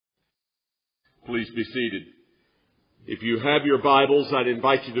Please be seated. If you have your Bibles, I'd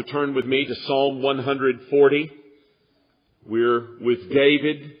invite you to turn with me to Psalm 140. We're with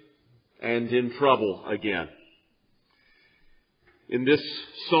David and in trouble again. In this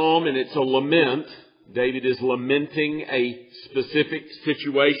psalm, and it's a lament, David is lamenting a specific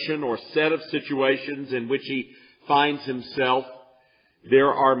situation or set of situations in which he finds himself.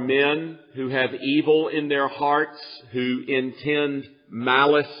 There are men who have evil in their hearts, who intend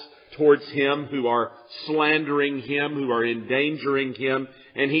malice towards him, who are slandering him, who are endangering him,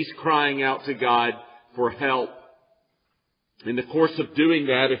 and he's crying out to God for help. In the course of doing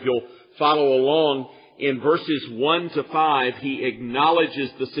that, if you'll follow along, in verses 1 to 5, he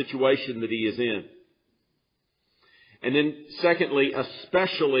acknowledges the situation that he is in. And then secondly,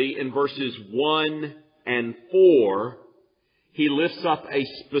 especially in verses 1 and 4, he lifts up a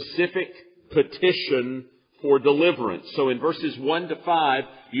specific petition for deliverance. So in verses 1 to 5,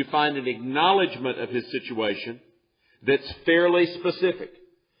 you find an acknowledgement of his situation that's fairly specific.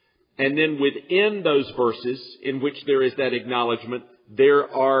 And then within those verses in which there is that acknowledgement,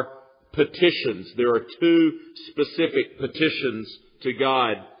 there are petitions. There are two specific petitions to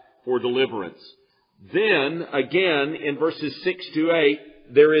God for deliverance. Then, again, in verses 6 to 8,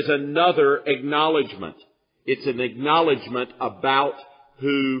 there is another acknowledgement. It's an acknowledgement about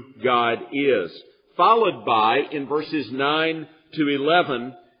who God is, followed by, in verses 9 to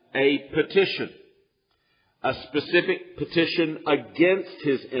 11, a petition. A specific petition against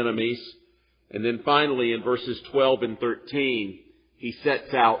his enemies. And then finally, in verses 12 and 13, he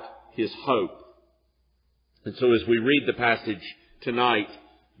sets out his hope. And so as we read the passage tonight,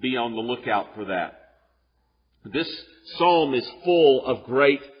 be on the lookout for that. This psalm is full of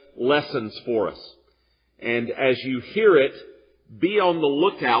great lessons for us. And as you hear it, be on the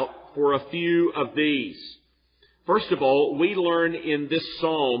lookout for a few of these. First of all, we learn in this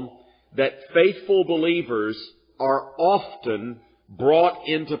psalm that faithful believers are often brought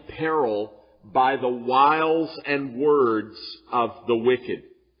into peril by the wiles and words of the wicked.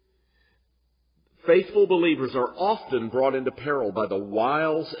 Faithful believers are often brought into peril by the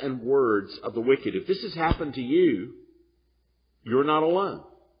wiles and words of the wicked. If this has happened to you, you're not alone.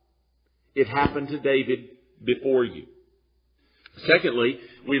 It happened to David before you. Secondly,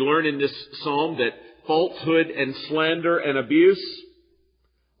 we learn in this psalm that falsehood and slander and abuse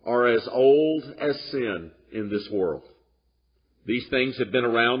are as old as sin in this world. These things have been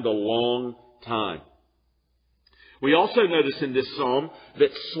around a long time. We also notice in this psalm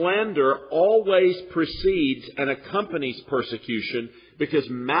that slander always precedes and accompanies persecution, because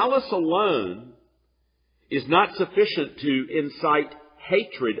malice alone is not sufficient to incite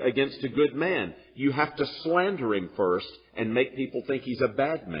hatred against a good man. You have to slander him first and make people think he's a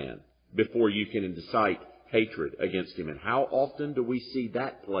bad man before you can incite hatred against him. And how often do we see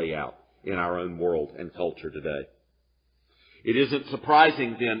that play out in our own world and culture today? It isn't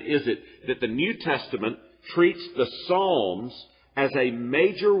surprising then, is it, that the New Testament treats the Psalms as a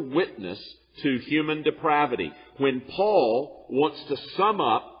major witness to human depravity. When Paul wants to sum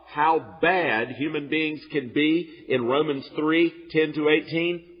up how bad human beings can be in Romans 3:10 to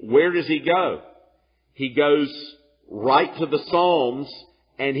 18, where does he go? He goes right to the Psalms,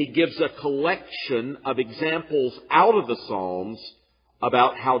 and he gives a collection of examples out of the Psalms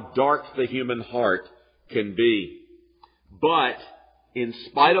about how dark the human heart can be. But in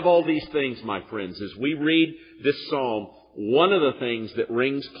spite of all these things, my friends, as we read this psalm, one of the things that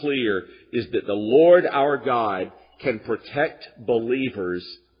rings clear is that the Lord our God can protect believers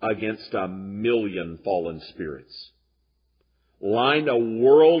against 1,000,000 fallen spirits. Line a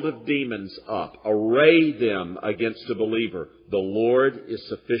world of demons up, array them against a believer. The Lord is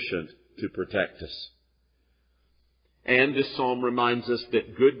sufficient to protect us. And this psalm reminds us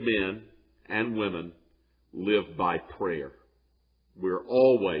that good men and women live by prayer. We're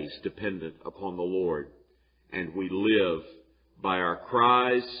always dependent upon the Lord, and we live by our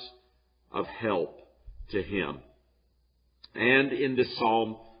cries of help to Him. And in this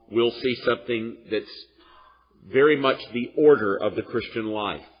psalm, we'll see something that's very much the order of the Christian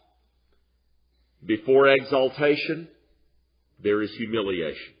life. Before exaltation, there is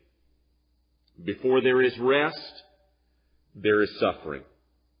humiliation. Before there is rest, there is suffering.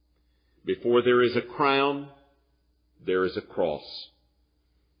 Before there is a crown, there is a cross.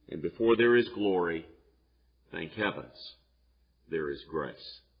 And before there is glory, thank heavens, there is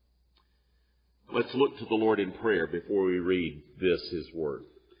grace. Let's look to the Lord in prayer before we read this, His Word.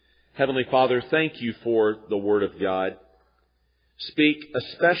 Heavenly Father, thank you for the Word of God. Speak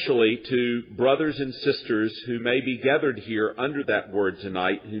especially to brothers and sisters who may be gathered here under that Word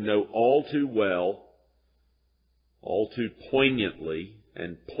tonight, who know all too well, all too poignantly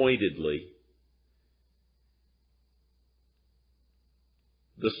and pointedly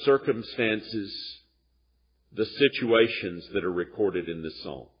the circumstances, the situations that are recorded in this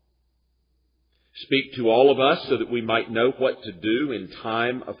psalm. Speak to all of us so that we might know what to do in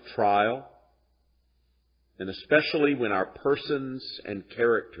time of trial, and especially when our persons and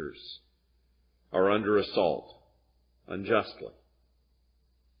characters are under assault unjustly.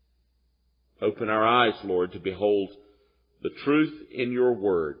 Open our eyes, Lord, to behold the truth in your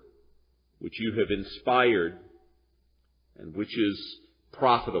word, which you have inspired and which is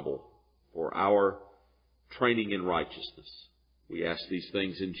profitable for our training in righteousness. We ask these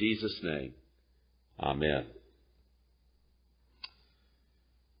things in Jesus' name. Amen.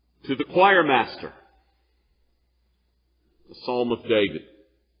 To the choir master, the Psalm of David.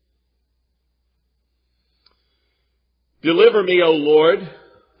 Deliver me, O Lord,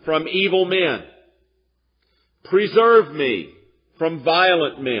 from evil men. Preserve me from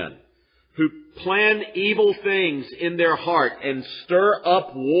violent men who plan evil things in their heart and stir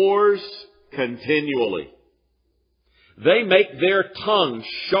up wars continually. They make their tongue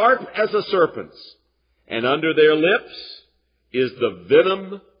sharp as a serpent's, and under their lips is the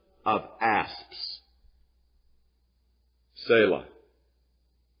venom of asps. Selah.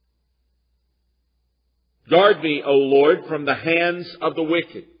 Guard me, O Lord, from the hands of the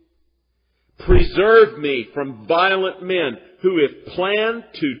wicked. Preserve me from violent men who have planned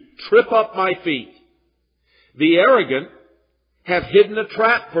to trip up my feet. The arrogant have hidden a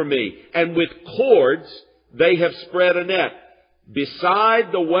trap for me, and with cords they have spread a net.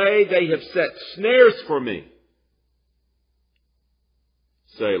 Beside the way they have set snares for me.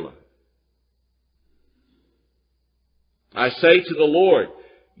 Selah. I say to the Lord,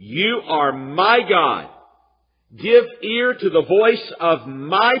 you are my God. Give ear to the voice of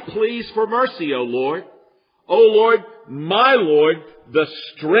my pleas for mercy, O Lord. O Lord, my Lord, the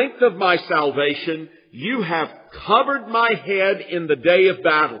strength of my salvation, you have covered my head in the day of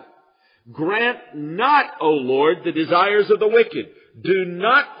battle. Grant not, O Lord, the desires of the wicked. Do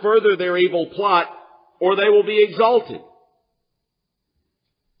not further their evil plot, or they will be exalted.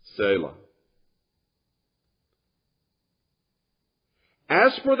 Selah.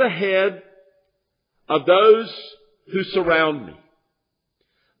 As for the head of those who surround me,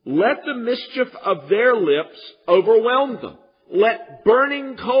 let the mischief of their lips overwhelm them. Let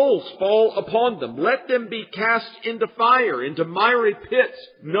burning coals fall upon them. Let them be cast into fire, into miry pits,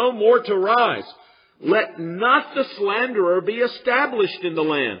 no more to rise. Let not the slanderer be established in the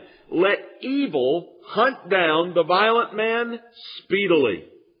land. Let evil hunt down the violent man speedily.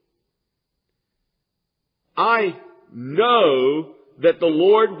 I know that the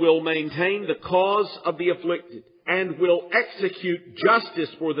Lord will maintain the cause of the afflicted and will execute justice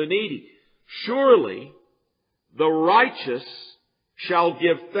for the needy. Surely the righteous shall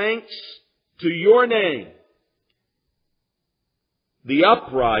give thanks to your name. The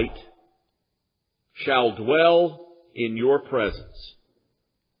upright shall dwell in your presence.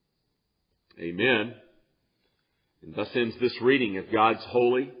 Amen. And thus ends this reading of God's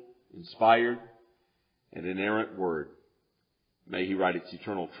holy, inspired, and inerrant word. May He write its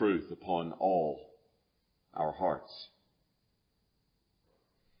eternal truth upon all our hearts.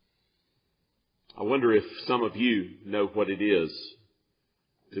 I wonder if some of you know what it is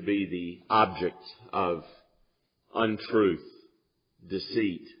to be the object of untruth,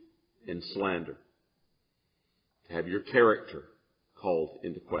 deceit, and slander. To have your character called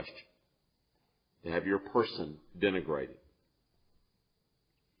into question. To have your person denigrated.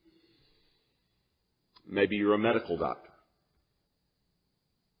 Maybe you're a medical doctor.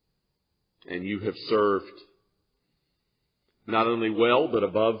 And you have served not only well, but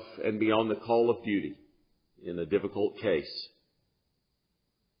above and beyond the call of duty in a difficult case.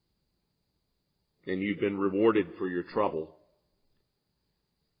 And you've been rewarded for your trouble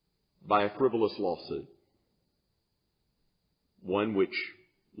by a frivolous lawsuit. One which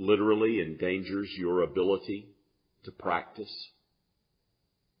literally endangers your ability to practice,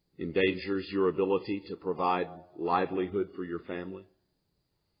 endangers your ability to provide livelihood for your family.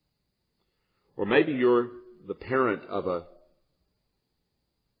 Or maybe you're the parent of a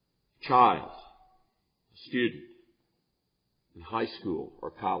child, a student in high school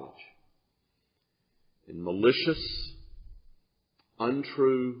or college. And malicious,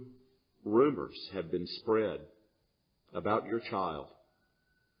 untrue rumors have been spread about your child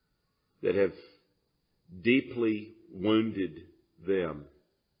that have deeply wounded them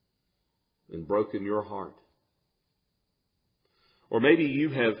and broken your heart. Or maybe you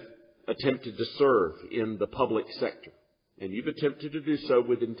have attempted to serve in the public sector, and you've attempted to do so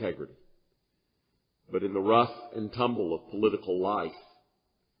with integrity. But in the rough and tumble of political life,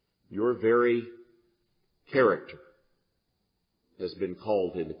 your very character has been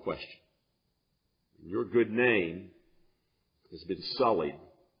called into question. Your good name has been sullied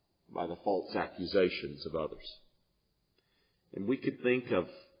by the false accusations of others. And we could think of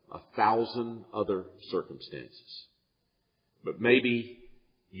 1,000 other circumstances. But maybe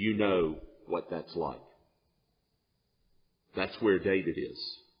you know what that's like. That's where David is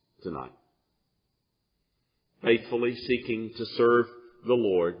tonight. Faithfully seeking to serve the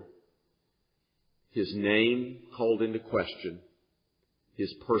Lord, his name called into question,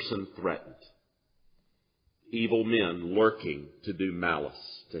 his person threatened. Evil men lurking to do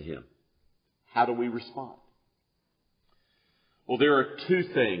malice to him. How do we respond? Well, there are two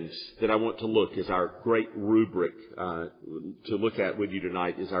things that I want to look as our great rubric to look at with you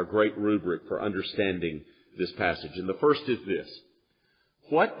tonight is our great rubric for understanding this passage. And the first is this.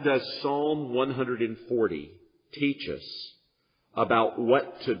 What does Psalm 140 teach us about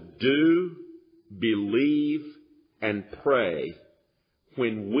what to do, believe, and pray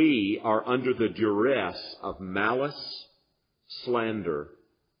when we are under the duress of malice, slander,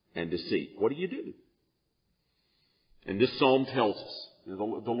 and deceit? What do you do? And this psalm tells us, the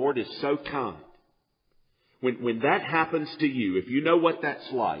Lord is so kind. When that happens to you, if you know what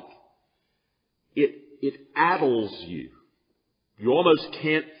that's like, it addles you. You almost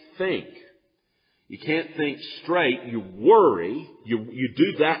can't think. You can't think straight. You worry. You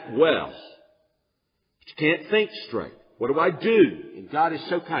do that well. But you can't think straight. What do I do? And God is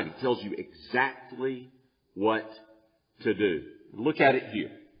so kind. He tells you exactly what to do. Look at it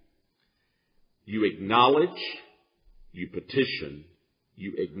here. You acknowledge, you petition,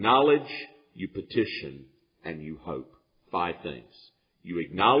 you acknowledge, you petition, and you hope. 5 things. You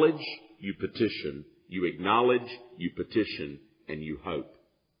acknowledge, you petition, you acknowledge, you petition, and you hope.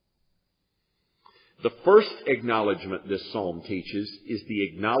 The first acknowledgement this psalm teaches is the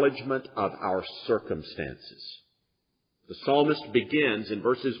acknowledgement of our circumstances. The psalmist begins in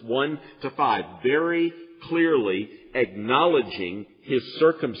verses 1 to 5 very clearly acknowledging his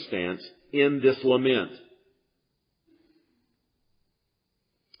circumstance in this lament.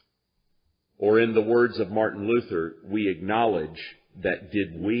 Or in the words of Martin Luther, we acknowledge that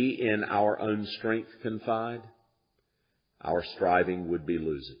did we in our own strength confide, our striving would be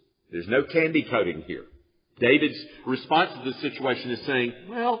losing. There's no candy coating here. David's response to the situation is saying,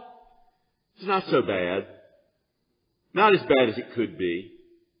 well, it's not so bad. Not as bad as it could be.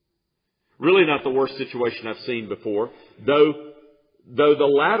 Really not the worst situation I've seen before. Though the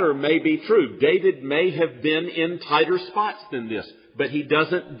latter may be true. David may have been in tighter spots than this. But he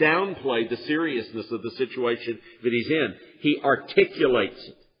doesn't downplay the seriousness of the situation that he's in. He articulates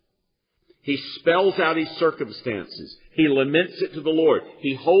it. He spells out his circumstances. He laments it to the Lord.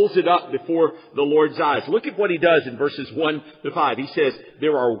 He holds it up before the Lord's eyes. Look at what he does in verses 1 to 5. He says,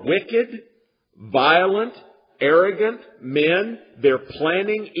 there are wicked, violent, arrogant men. They're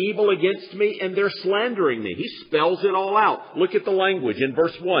planning evil against me and they're slandering me. He spells it all out. Look at the language in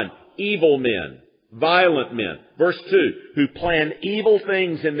verse 1. Evil men. Violent men. Verse 2, who plan evil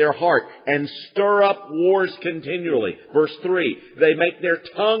things in their heart and stir up wars continually. Verse 3, they make their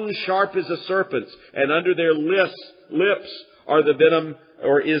tongue sharp as a serpent's, and under their lips are the venom,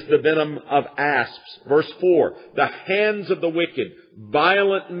 or is the venom of asps. Verse 4, the hands of the wicked,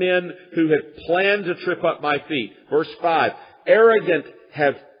 violent men who have planned to trip up my feet. Verse 5,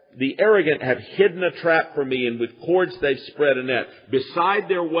 the arrogant have hidden a trap for me, and with cords they've spread a net. Beside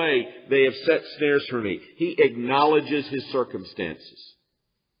their way they have set snares for me. He acknowledges his circumstances.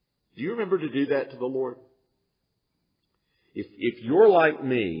 Do you remember to do that to the Lord? If you're like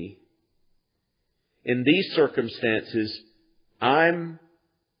me, in these circumstances, I'm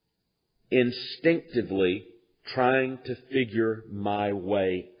instinctively trying to figure my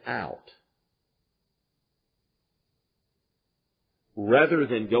way out. Rather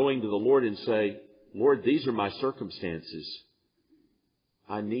than going to the Lord and say, Lord, these are my circumstances.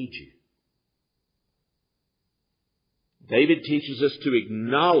 I need you. David teaches us to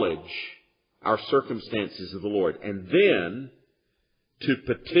acknowledge our circumstances of the Lord and then to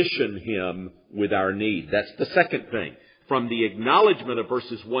petition Him with our need. That's the second thing. From the acknowledgement of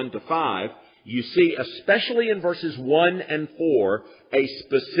verses 1 to 5, you see, especially in verses 1 and 4, a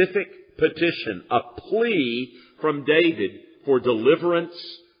specific petition, a plea from David for deliverance,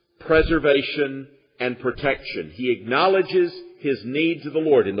 preservation, and protection. He acknowledges his need to the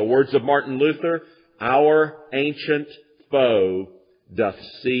Lord. In the words of Martin Luther, our ancient foe doth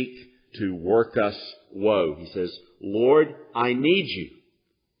seek to work us woe. He says, Lord, I need you.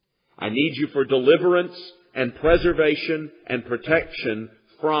 I need you for deliverance and preservation and protection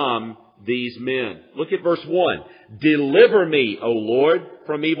from these men. Look at verse 1. Deliver me, O Lord,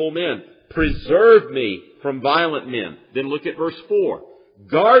 from evil men. Preserve me from violent men. Then look at verse 4.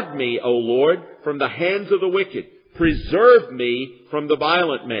 Guard me, O Lord, from the hands of the wicked. Preserve me from the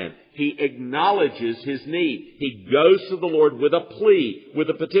violent man. He acknowledges his need. He goes to the Lord with a plea, with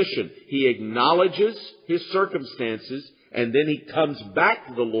a petition. He acknowledges his circumstances, and then he comes back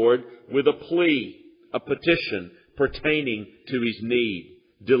to the Lord with a plea, a petition pertaining to his need.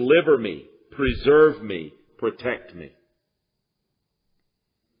 Deliver me, preserve me, protect me.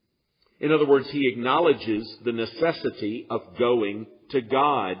 In other words, he acknowledges the necessity of going to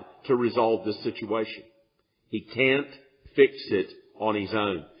God to resolve this situation. He can't fix it on his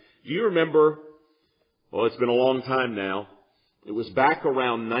own. Do you remember, well, it's been a long time now, it was back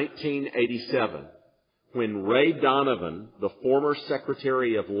around 1987 when Ray Donovan, the former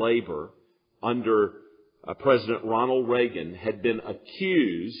Secretary of Labor under President Ronald Reagan, had been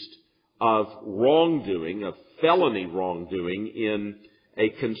accused of wrongdoing, of felony wrongdoing in a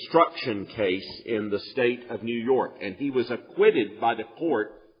construction case in the state of New York. And he was acquitted by the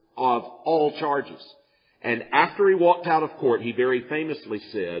court of all charges. And after he walked out of court, he very famously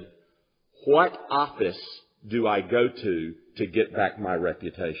said, "What office do I go to get back my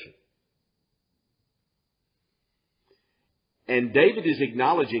reputation?" And David is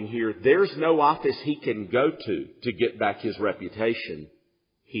acknowledging here, there's no office he can go to get back his reputation.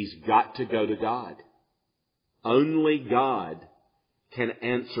 He's got to go to God. Only God can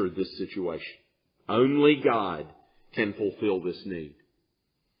answer this situation. Only God can fulfill this need.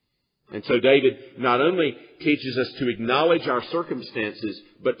 And so David not only teaches us to acknowledge our circumstances,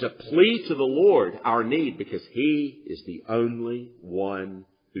 but to plead to the Lord our need, because He is the only one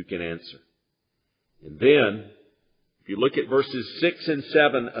who can answer. And then, if you look at verses 6 and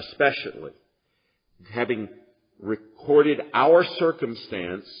 7 especially, having recorded our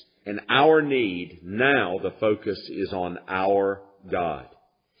circumstance and our need, now the focus is on our God.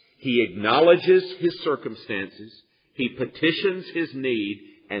 He acknowledges his circumstances, he petitions his need,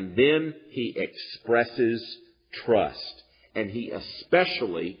 and then he expresses trust. And he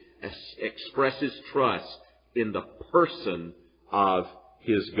especially expresses trust in the person of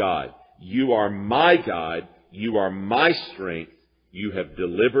his God. You are my God. You are my strength. You have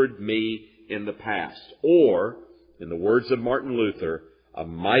delivered me in the past. Or, in the words of Martin Luther, a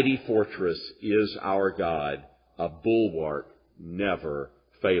mighty fortress is our God, a bulwark never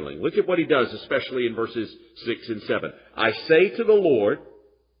failing. Look at what he does, especially in verses 6 and 7. I say to the Lord,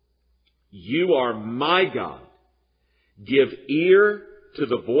 you are my God. Give ear to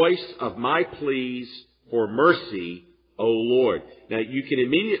the voice of my pleas for mercy, O Lord. Now you can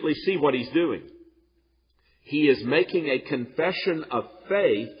immediately see what he's doing. He is making a confession of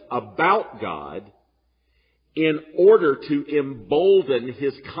faith about God in order to embolden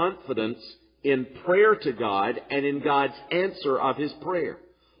his confidence in prayer to God and in God's answer of his prayer.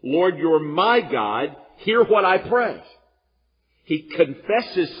 Lord, you're my God. Hear what I pray. He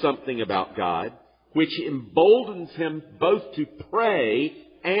confesses something about God, which emboldens him both to pray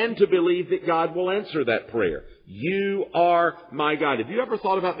and to believe that God will answer that prayer. You are my God. Have you ever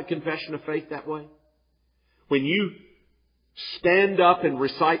thought about the confession of faith that way? When you stand up and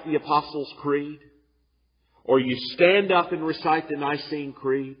recite the Apostles' Creed, or you stand up and recite the Nicene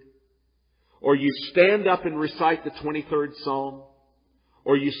Creed, or you stand up and recite the 23rd Psalm,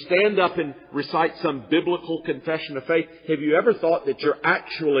 or you stand up and recite some biblical confession of faith, have you ever thought that you're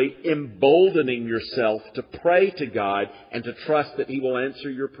actually emboldening yourself to pray to God and to trust that He will answer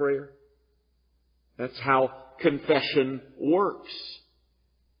your prayer? That's how confession works.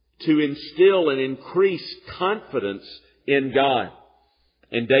 To instill and increase confidence in God.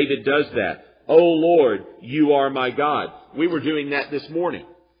 And David does that. O Lord, you are my God. We were doing that this morning.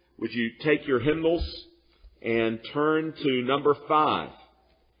 Would you take your hymnals and turn to number 5?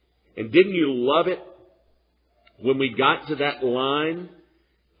 And didn't you love it when we got to that line,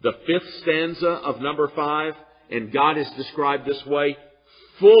 the 5th stanza of number 5, and God is described this way,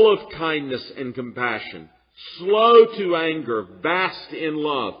 full of kindness and compassion, slow to anger, vast in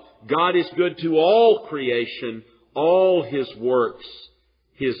love. God is good to all creation, all His works,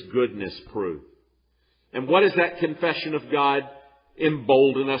 His goodness prove. And what does that confession of God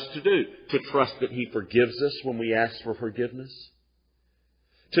embolden us to do? To trust that He forgives us when we ask for forgiveness?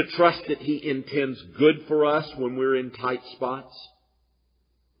 To trust that He intends good for us when we're in tight spots?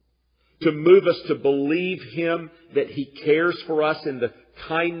 To move us to believe Him that He cares for us in the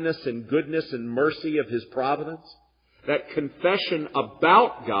kindness and goodness and mercy of His providence? That confession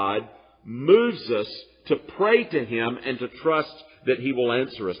about God moves us to pray to Him and to trust that He will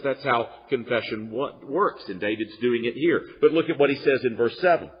answer us. That's how confession works, and David's doing it here. But look at what he says in verse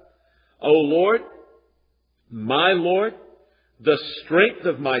 7. O Lord, my Lord, the strength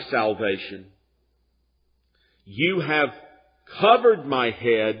of my salvation. You have covered my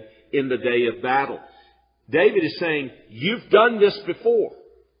head in the day of battle. David is saying, you've done this before.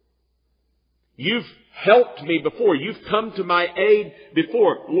 You've helped me before. You've come to my aid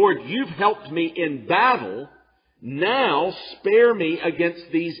before. Lord, you've helped me in battle. Now spare me against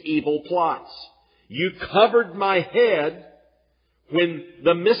these evil plots. You covered my head when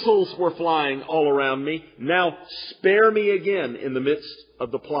the missiles were flying all around me. Now spare me again in the midst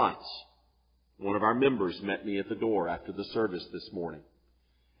of the plots. One of our members met me at the door after the service this morning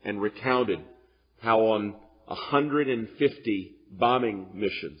and recounted how on 150 bombing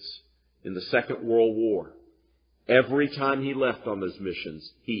missions in the Second World War, every time he left on those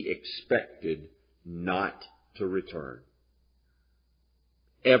missions, he expected not to return.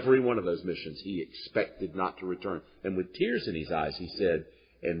 Every one of those missions, he expected not to return. And with tears in his eyes, he said,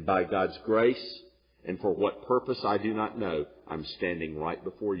 and by God's grace, and for what purpose I do not know, I'm standing right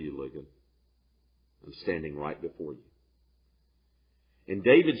before you, Ligon. I'm standing right before you. And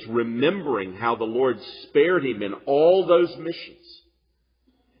David's remembering how the Lord spared him in all those missions.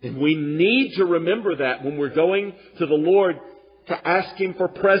 And we need to remember that when we're going to the Lord to ask Him for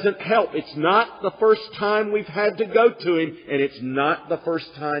present help. It's not the first time we've had to go to Him, and it's not the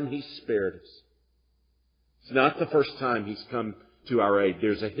first time He's spared us. It's not the first time He's come to our aid.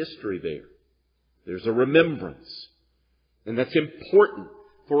 There's a history there. There's a remembrance. And that's important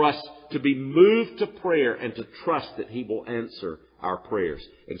for us to be moved to prayer and to trust that He will answer our prayers.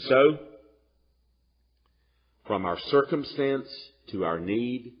 And so, from our circumstance to our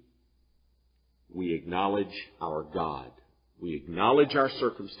need, we acknowledge our God. We acknowledge our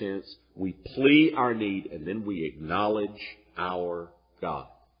circumstance, we plea our need, and then we acknowledge our God.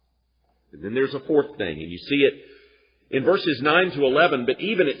 And then there's a fourth thing, and you see it in verses 9 to 11, but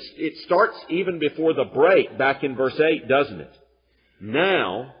even it starts even before the break, back in verse 8, doesn't it?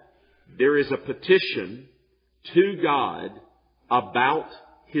 Now, there is a petition to God about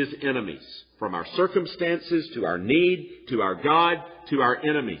His enemies. From our circumstances to our need, to our God, to our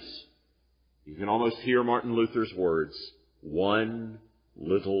enemies. You can almost hear Martin Luther's words, one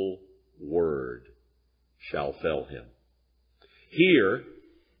little word shall fell him. Here,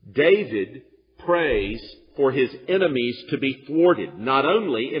 David prays for his enemies to be thwarted. Not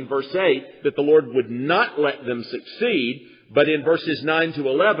only in verse 8 that the Lord would not let them succeed, but in verses 9 to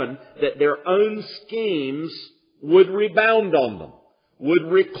 11 that their own schemes would rebound on them, would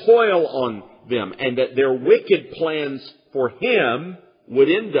recoil on them, and that their wicked plans for him would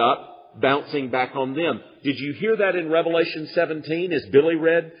end up bouncing back on them. Did you hear that in Revelation 17 as Billy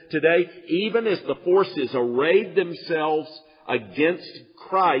read today? Even as the forces arrayed themselves against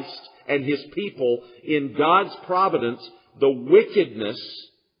Christ and His people in God's providence, the wickedness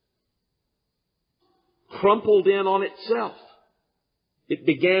crumpled in on itself. It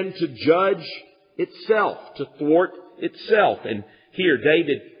began to judge itself, to thwart itself. And here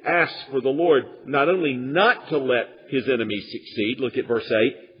David asks for the Lord not only not to let his enemies succeed. Look at verse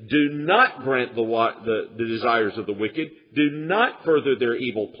 8. Do not grant the desires of the wicked. Do not further their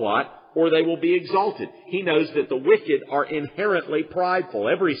evil plot, or they will be exalted. He knows that the wicked are inherently prideful.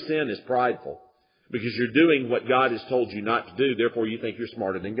 Every sin is prideful because you're doing what God has told you not to do. Therefore, you think you're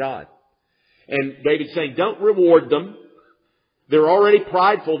smarter than God. And David's saying, don't reward them. They're already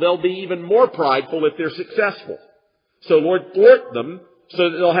prideful. They'll be even more prideful if they're successful. So, Lord, thwart them so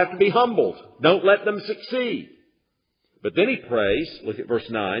that they'll have to be humbled. Don't let them succeed. But then he prays, look at verse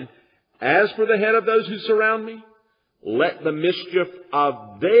 9, as for the head of those who surround me, let the mischief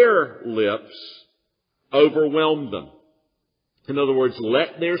of their lips overwhelm them. In other words,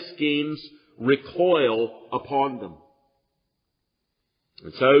 let their schemes recoil upon them.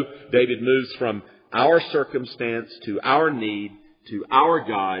 And so David moves from our circumstance to our need, to our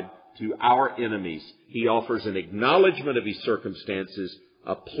God, to our enemies. He offers an acknowledgement of his circumstances,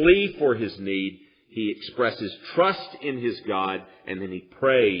 a plea for his need. He expresses trust in his God, and then he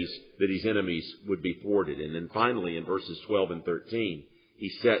prays that his enemies would be thwarted. And then finally, in verses 12 and 13, he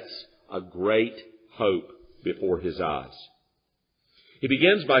sets a great hope before his eyes. He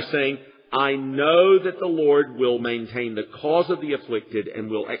begins by saying, I know that the Lord will maintain the cause of the afflicted and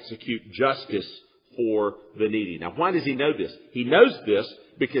will execute justice for the needy. Now, why does he know this? He knows this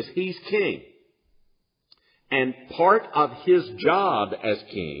because he's king. And part of his job as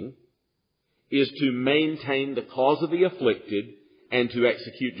king is to maintain the cause of the afflicted and to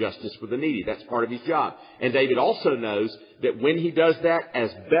execute justice for the needy. That's part of his job. And David also knows that when he does that,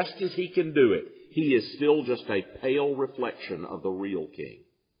 as best as he can do it, he is still just a pale reflection of the real king.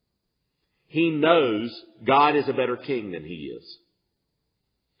 He knows God is a better king than he is.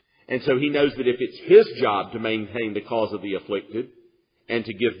 And so he knows that if it's his job to maintain the cause of the afflicted and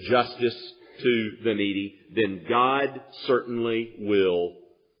to give justice to the needy, then God certainly will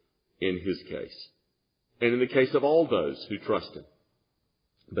in his case. And in the case of all those who trust him.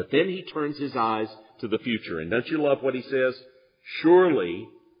 But then he turns his eyes to the future. And don't you love what he says? Surely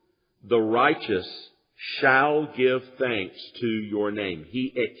the righteous shall give thanks to your name.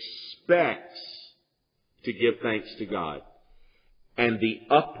 He expects to give thanks to God. And the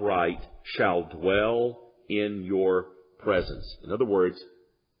upright shall dwell in your presence. In other words,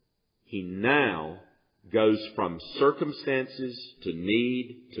 he now goes from circumstances to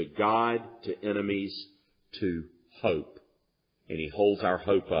need, to God, to enemies, to hope. And he holds our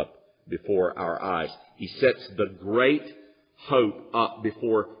hope up before our eyes. He sets the great hope up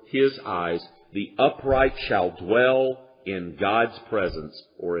before his eyes. The upright shall dwell in God's presence,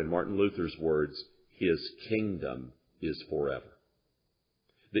 or in Martin Luther's words, his kingdom is forever.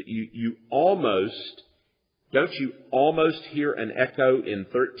 That don't you almost hear an echo in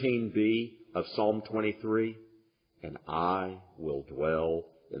 13b of Psalm 23? And I will dwell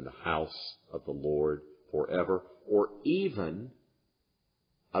in the house of the Lord forever. Or even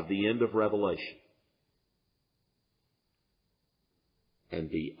of the end of Revelation. And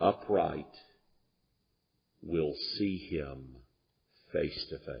the upright will see him face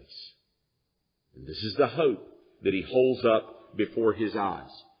to face. And this is the hope that he holds up before his eyes.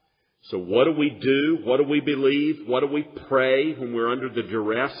 So what do we do? What do we believe? What do we pray when we're under the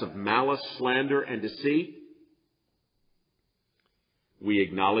duress of malice, slander, and deceit? We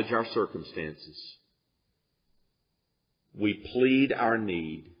acknowledge our circumstances. We plead our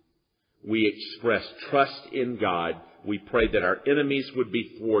need. We express trust in God. We pray that our enemies would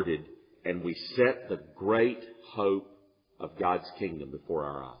be thwarted. And we set the great hope of God's kingdom before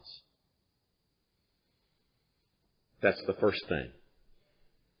our eyes. That's the first thing.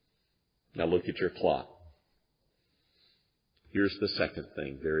 Now look at your clock. Here's the second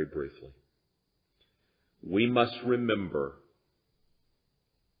thing, very briefly. We must remember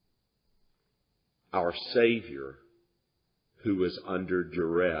our Savior, who is under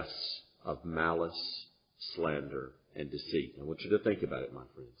duress of malice, slander, and deceit. I want you to think about it, my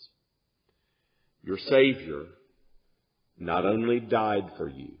friends. Your Savior not only died for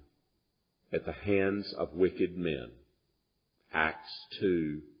you at the hands of wicked men, Acts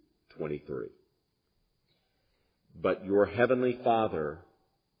 2:23, but your Heavenly Father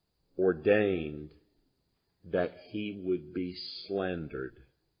ordained that He would be slandered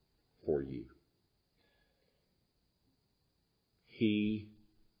for you. He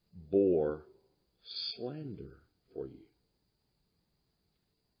bore slander for you.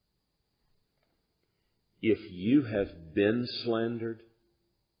 If you have been slandered,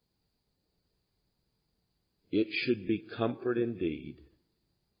 it should be comfort indeed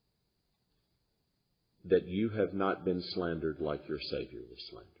that you have not been slandered like your Savior was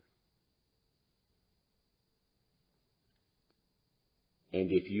slandered.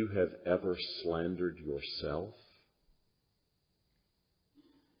 And if you have ever slandered yourself,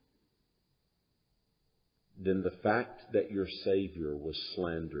 then the fact that your Savior was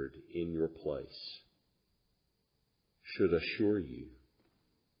slandered in your place should assure you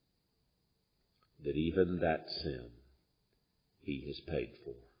that even that sin He has paid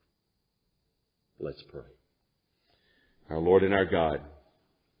for. Let's pray. Our Lord and our God,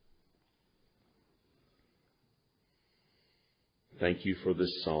 thank you for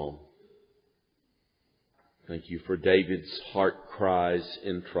this psalm. Thank you for David's heart cries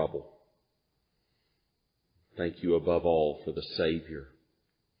in trouble. Thank you above all for the Savior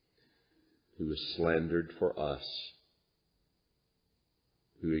who was slandered for us,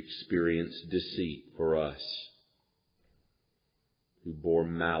 who experienced deceit for us, who bore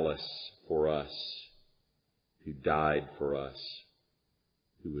malice for us, who died for us,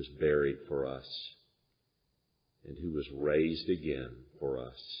 who was buried for us, and who was raised again for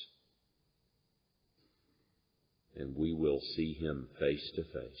us. And we will see Him face to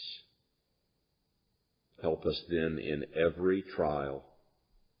face. Help us then in every trial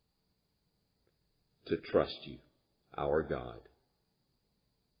to trust You, our God,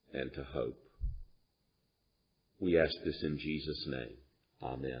 and to hope. We ask this in Jesus' name.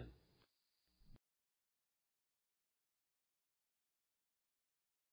 Amen.